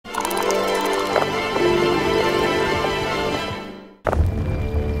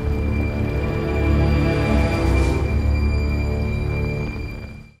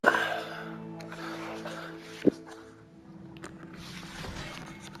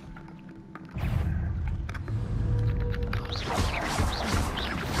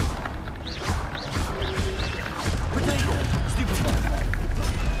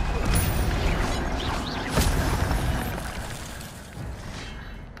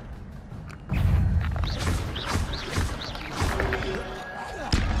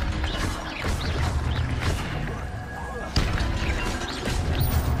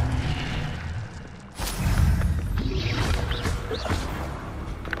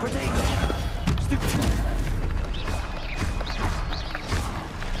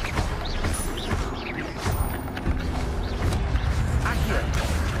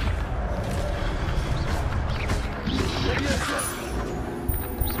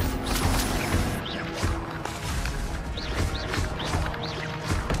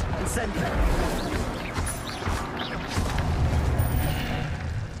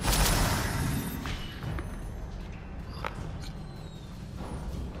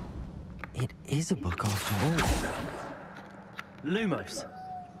It is a book after all. Lumos.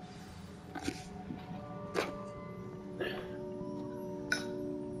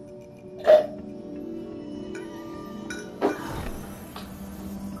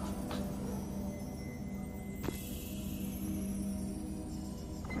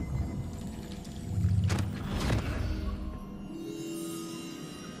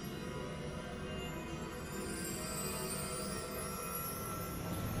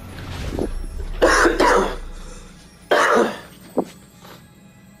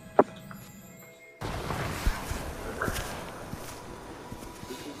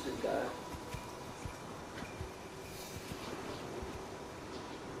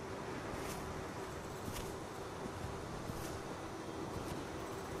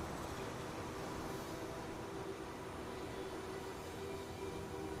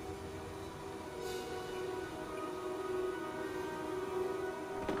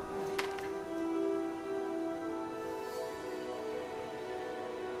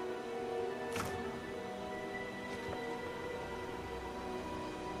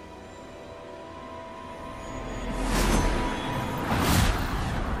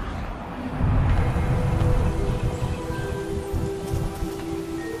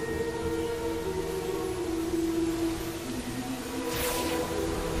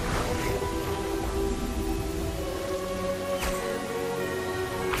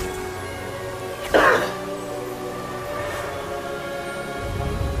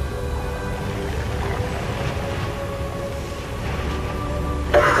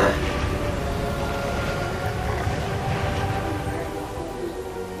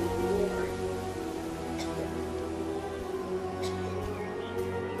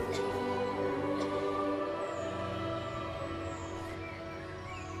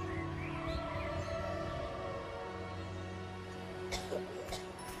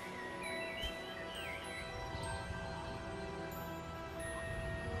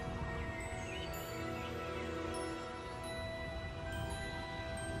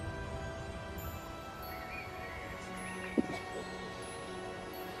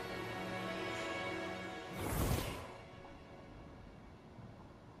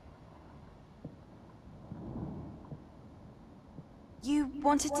 You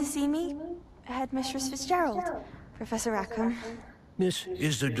wanted to see me? Headmistress Fitzgerald? Professor Rackham? Miss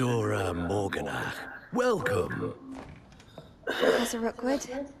Isadora Morganach, welcome. Professor Rookwood?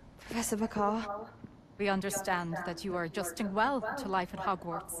 Professor McCaw? We understand that you are adjusting well to life at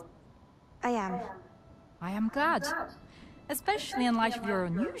Hogwarts. I am. I am glad. Especially in light of your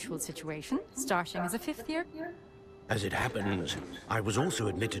unusual situation, starting as a fifth year. As it happens, I was also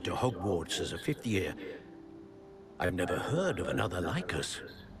admitted to Hogwarts as a fifth year. I've never heard of another like us.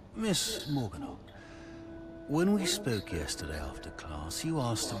 Miss Morganach, when we spoke yesterday after class, you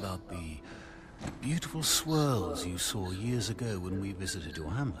asked about the beautiful swirls you saw years ago when we visited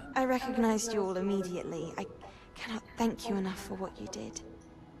your hamlet. I recognized you all immediately. I cannot thank you enough for what you did.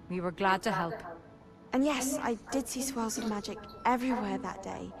 We were glad to help. And yes, I did see swirls of magic everywhere that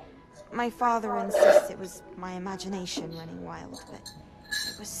day. My father insists it was my imagination running wild, but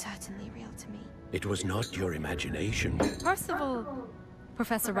it was certainly real to me. It was not your imagination. Merciful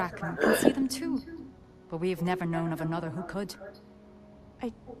Professor Rackham can see them too. But we've never known of another who could.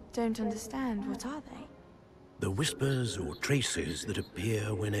 I don't understand. What are they? The whispers or traces that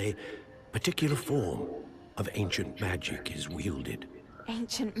appear when a particular form of ancient magic is wielded.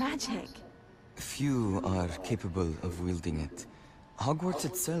 Ancient magic? Few are capable of wielding it. Hogwarts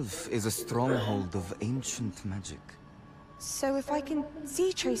itself is a stronghold of ancient magic. So if I can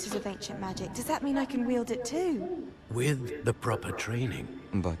see traces of ancient magic, does that mean I can wield it too? With the proper training.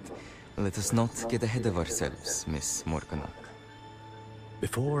 But let us not get ahead of ourselves, Miss Morganach.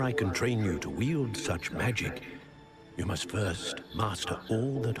 Before I can train you to wield such magic, you must first master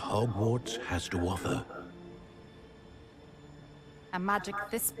all that Hogwarts has to offer. A magic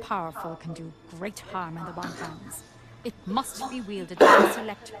this powerful can do great harm in the wrong hands. It must be wielded by a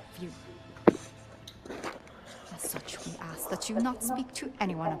select few. As such, we ask that you not speak to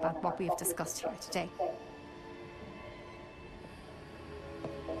anyone about what we have discussed here today.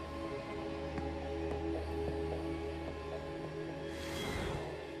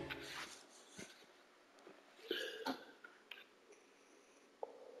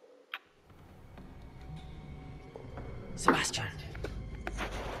 Sebastian.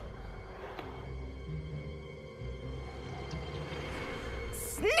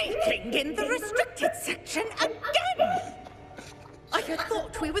 Sneaking in the restricted section again! I had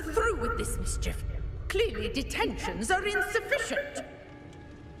thought we were through with this mischief. Clearly detentions are insufficient.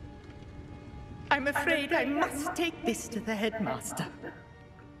 I'm afraid I must take this to the headmaster.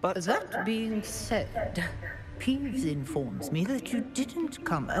 But that being said, Peeves informs me that you didn't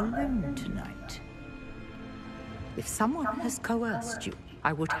come alone tonight. If someone has coerced you,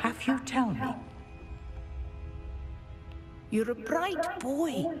 I would have you tell me. You're a bright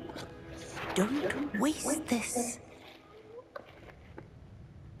boy. Don't waste this.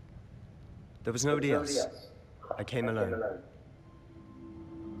 There was nobody else. I came alone.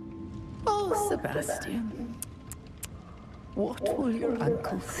 Oh, Sebastian. What will your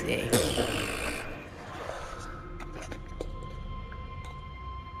uncle say?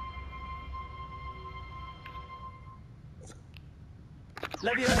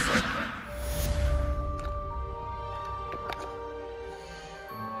 Leviosa!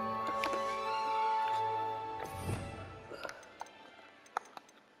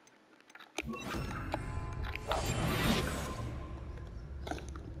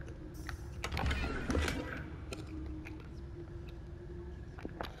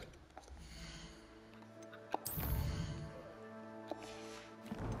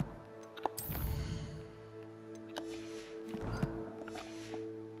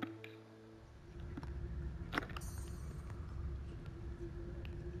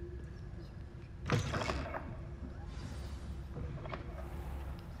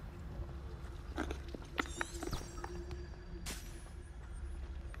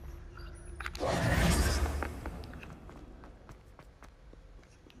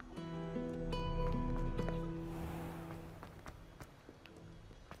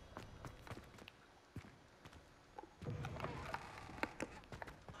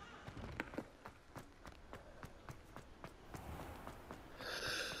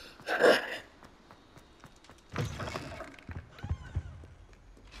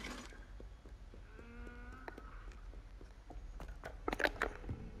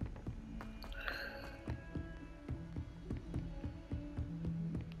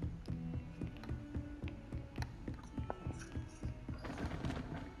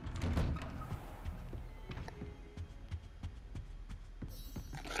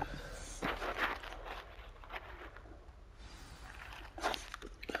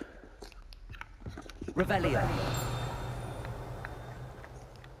 Revelio.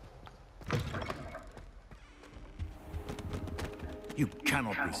 You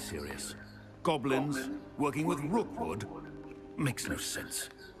cannot be serious. Goblins working with Rookwood makes no sense.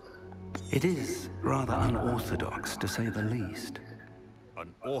 It is rather unorthodox, to say the least.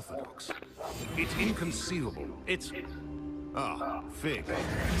 Unorthodox? It's inconceivable. It's... Ah, Fig.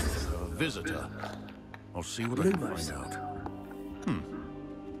 A visitor. I'll see what I can find out.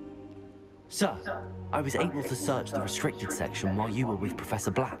 Sir, I was able to search the restricted section while you were with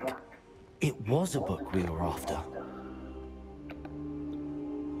Professor Black. It was a book we were after.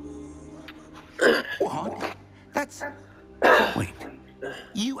 What? That's... Wait.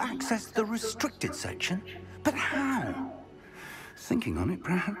 You accessed the restricted section? But how? Thinking on it,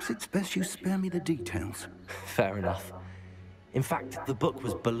 perhaps it's best you spare me the details. Fair enough. In fact, the book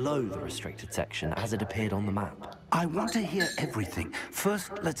was below the restricted section as it appeared on the map. I want to hear everything.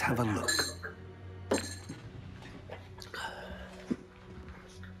 First, let's have a look.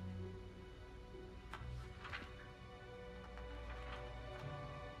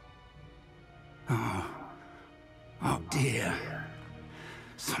 Oh dear.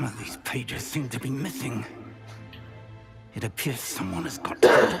 Some of these pages seem to be missing. It appears someone has got to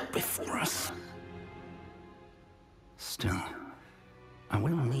the book before us. Still, I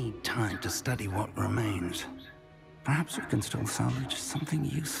will need time to study what remains. Perhaps we can still salvage something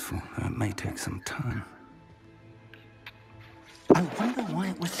useful, though it may take some time. I wonder why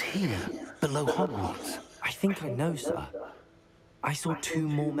it was here, below Hogwarts. I think I know, sir. I saw 2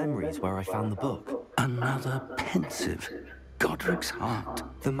 more memories where I found the book. Another pensive. Godric's heart.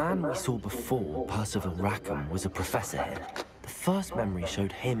 The man we saw before, Percival Rackham, was a professor here. The first memory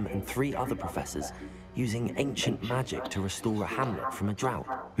showed him and 3 other professors using ancient magic to restore a hamlet from a drought.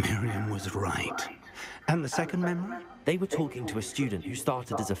 Miriam was right. And the second memory? They were talking to a student who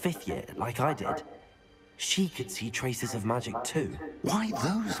started as a 5th year, like I did. She could see traces of magic too. Why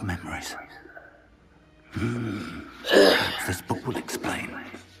those memories? Perhaps this book will explain.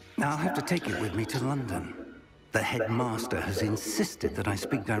 I'll have to take it with me to London. The headmaster has insisted that I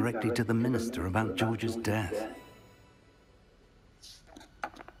speak directly to the minister about George's death.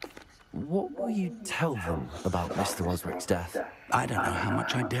 What will you tell them about Mr. Osric's death? I don't know how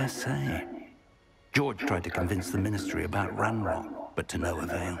much I dare say. George tried to convince the Ministry about Ranrock, but to no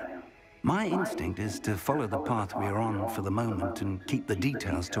avail. My instinct is to follow the path we are on for the moment and keep the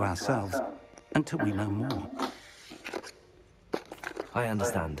details to ourselves until we know more. I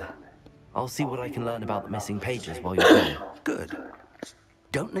understand. I'll see what I can learn about the missing pages while you're gone. Good.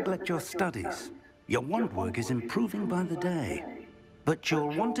 Don't neglect your studies. Your wand work is improving by the day. But you'll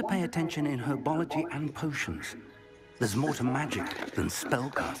want to pay attention in herbology and potions. There's more to magic than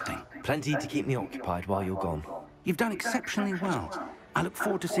spellcasting. Plenty to keep me occupied while you're gone. You've done exceptionally well. I look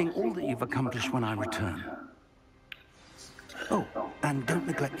forward to seeing all that you've accomplished when I return. Oh, and don't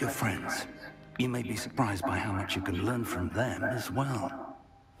neglect your friends. You may be surprised by how much you can learn from them as well.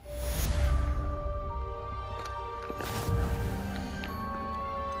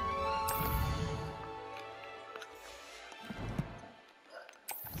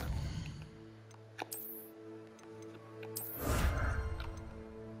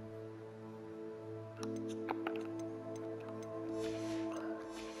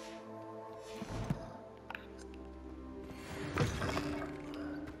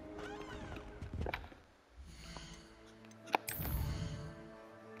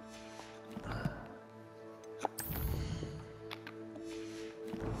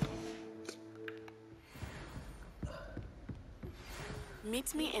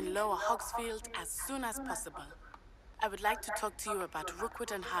 Meet me in Lower Hogsfield as soon as possible. I would like to talk to you about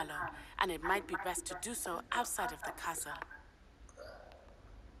Rookwood and Harlow, and it might be best to do so outside of the castle.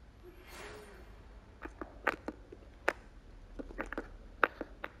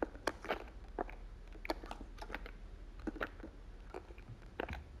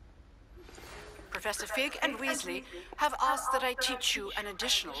 Professor Fig and Weasley have asked that I teach you an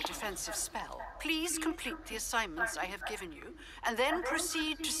additional defensive spell. Please complete the assignments I have given you, and then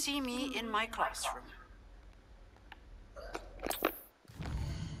proceed to see me in my classroom.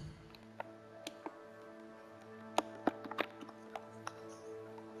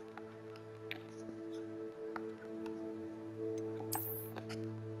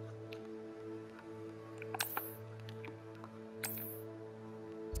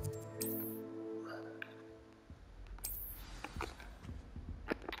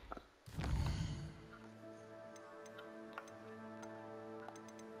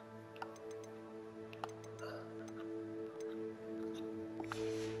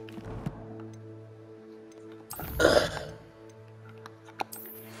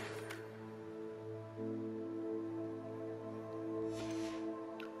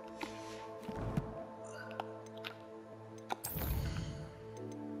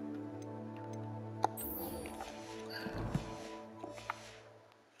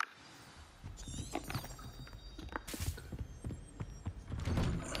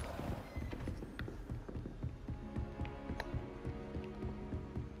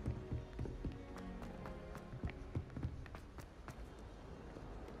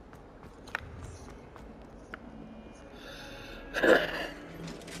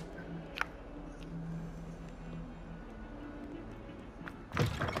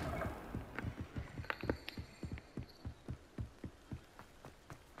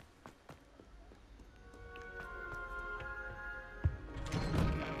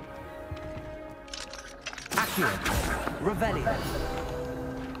 Accio. Revelio.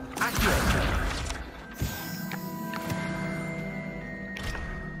 Accio.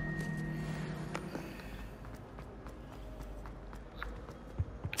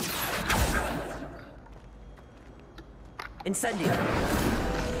 Incendio.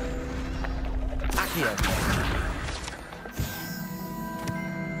 Accio.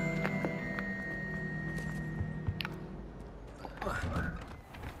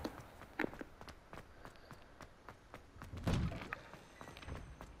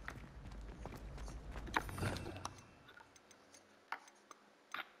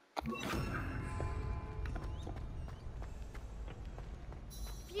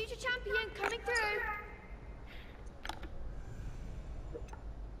 Future champion coming through.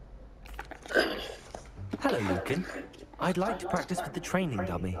 Hello, Lucan. I'd like to practice with the training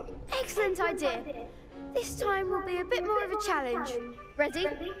dummy. Excellent idea. This time will be a bit more of a challenge. Ready?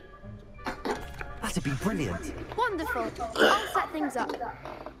 That'd be brilliant. Wonderful. I'll set things up.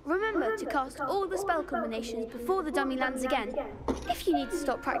 Remember to cast all the spell combinations before the dummy lands again. If you need to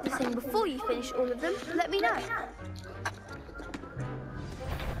stop practicing before you finish all of them, let me know.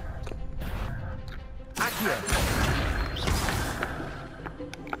 Accio.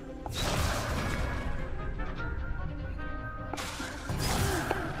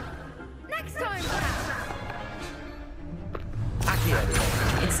 Next time, perhaps. Accio.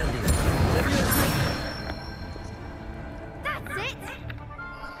 Incendio.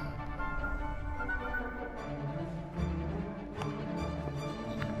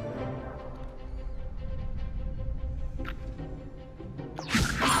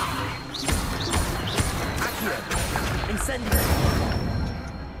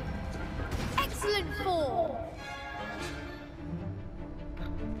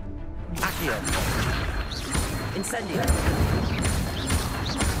 Accio. Incendio.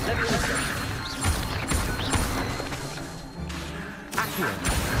 Leviosa. Accio.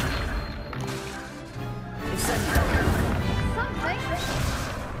 Incendio. Something.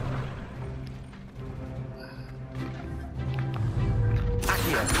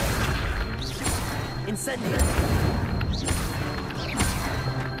 Accio. Incendio.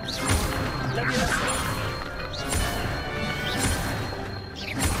 Leviosa.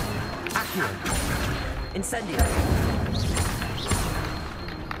 Accio. Incendio.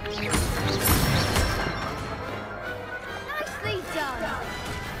 Nicely done.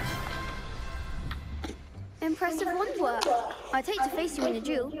 Impressive wand work. I'd hate to face you in a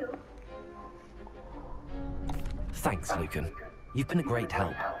duel. Thanks, Lucan. You've been a great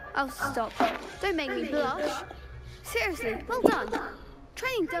help. Oh, stop. Don't make me blush. Seriously, well done.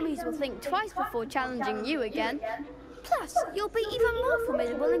 Training dummies will think twice before challenging you again. Plus, you'll be even more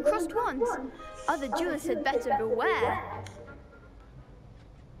formidable in crossed wands. Other duelists had better beware.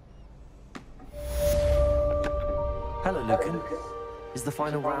 Hello, Lucan. Is the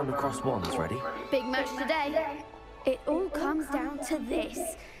final round of crossed wands ready? Big match today. It all comes down to this.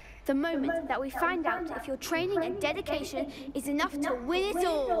 The moment that we find out if your training and dedication is enough to win it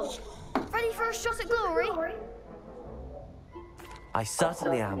all. Ready for a shot at glory? I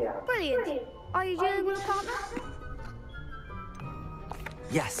certainly am. Brilliant. Are you dealing with a partner?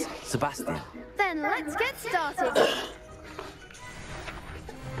 Yes, Sebastian. Then let's get started.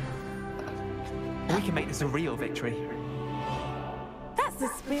 We can make this a real victory. That's the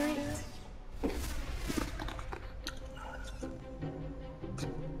spirit.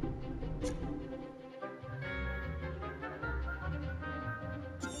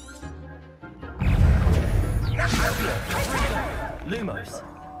 Lumos.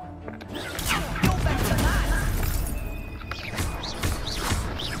 You're better than that.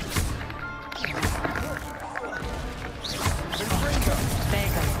 There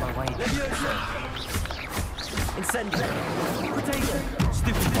goes my way. Leviosa. Incendio. Potato.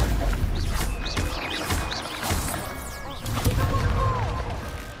 Stupid one.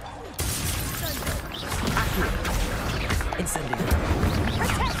 Accio. Incendio.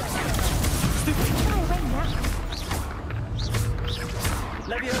 Stupid.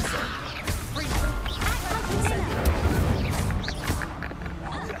 Leviosa. Incendio.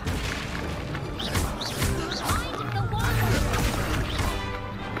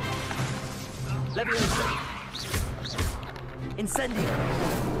 Leviosa. Incendio.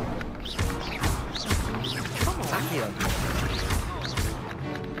 Come on. Accio.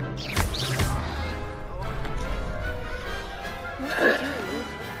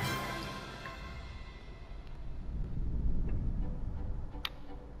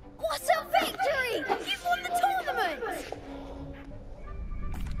 What a victory! You've won the tournament!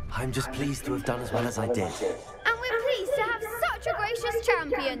 I'm just pleased to have done as well as I did. And we're pleased to have such a gracious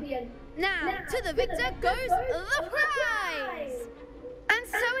champion. Now, to the victor goes the prize! And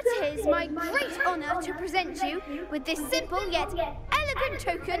so it is my great honour to present you with this simple yet elegant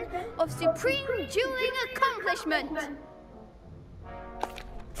token of supreme dueling accomplishment.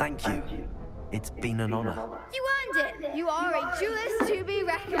 Thank you. It's been an honor. You earned it. You are a duelist to be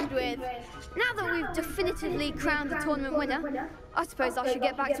reckoned with. Now that we've definitively crowned the tournament winner, I suppose I should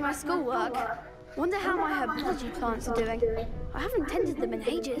get back to my schoolwork. Wonder how my herbology plants are doing. I haven't tended them in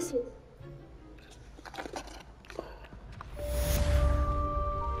ages.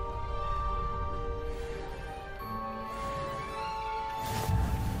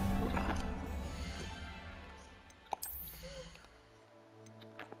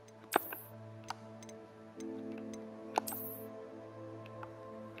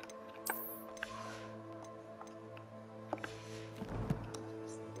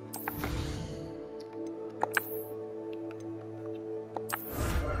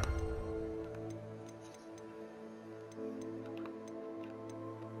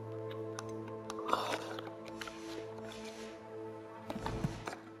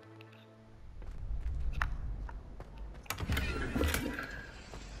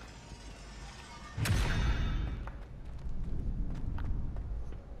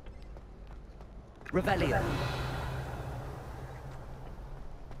 Revelio.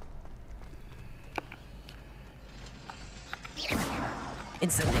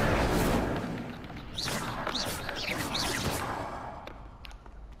 Incendio.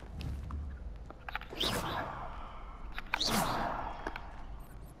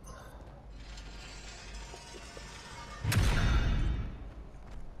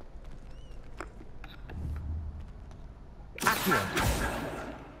 Accio.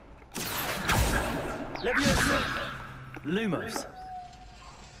 Leviosa. Lumos.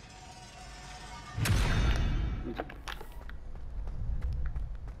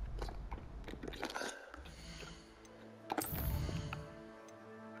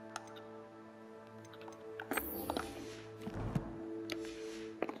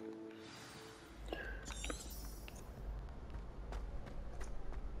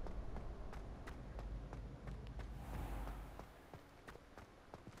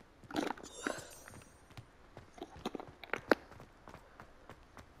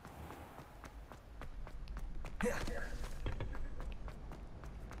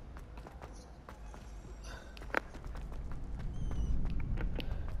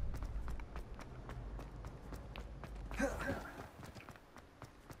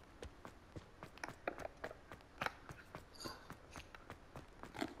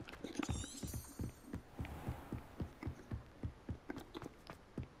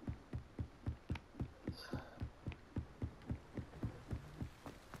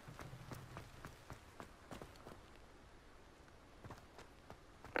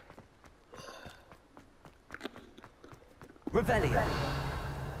 Revelio.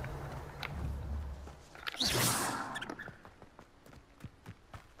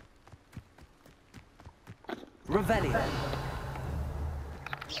 Revelio.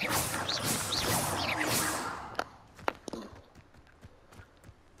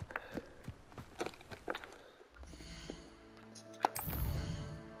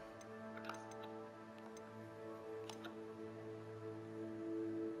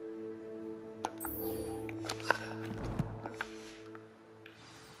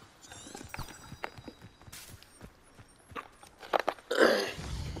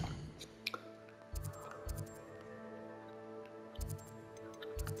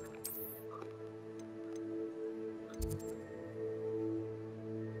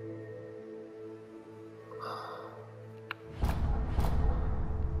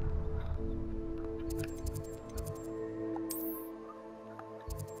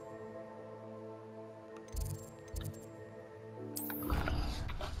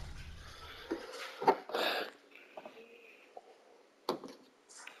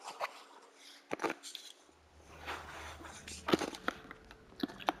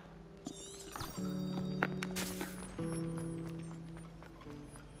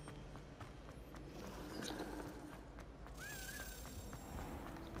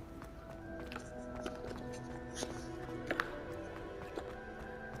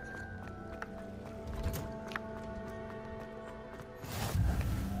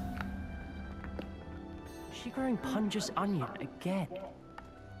 Is she growing Punja's onion again?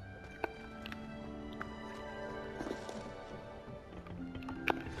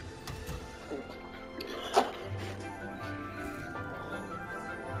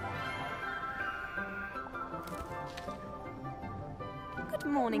 Good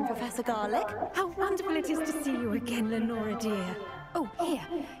morning, Professor Garlic. How wonderful it is to see you again, Lenora dear. Oh, here.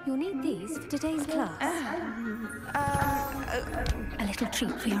 You'll need these for today's class. A little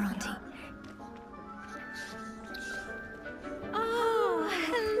treat for your auntie. Oh,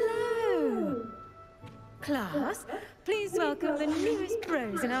 hello! Class, please welcome the newest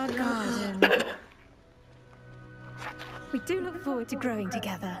rose in our garden. We do look forward to growing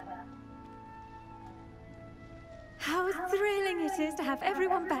together. How thrilling it is to have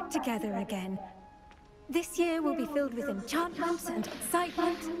everyone back together again. This year will be filled with enchantments and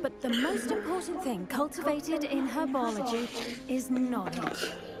excitement, but the most important thing cultivated in herbology is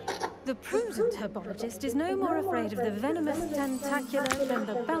knowledge. The prudent herbologist is no more afraid of the venomous tentacula than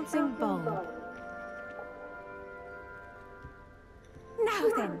the bouncing bulb. Now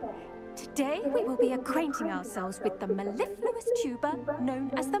then, today we will be acquainting ourselves with the mellifluous tuber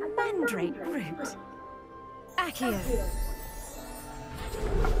known as the mandrake root. Accio.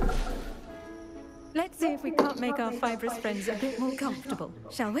 Let's see if we can't make our fibrous friends a bit more comfortable,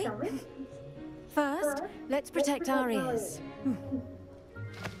 shall we? First, let's protect our ears.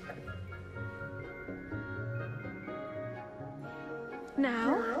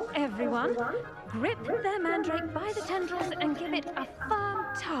 Now, everyone, grip their mandrake by the tendrils and give it a firm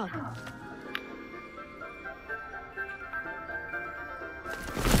tug.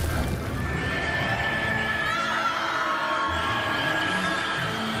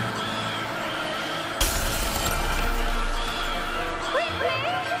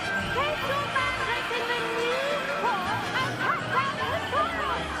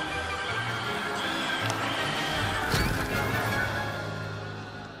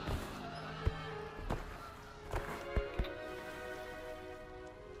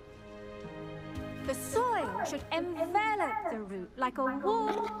 The soil should envelop the root like a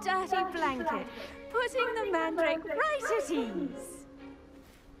warm, dirty blanket, putting the mandrake right at ease.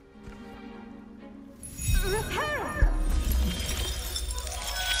 Reparo!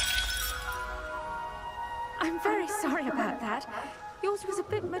 I'm very sorry about that. Yours was a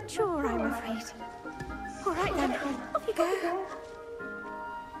bit mature, I'm afraid. All right then, off you go.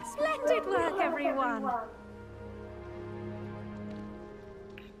 Splendid work, everyone!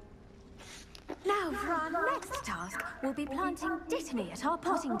 Now, for our next task, we'll be planting dittany at our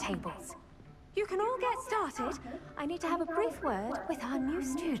potting tables. You can all get started. I need to have a brief word with our new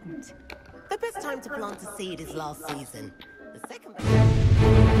student. The best time to plant a seed is last season. The second best...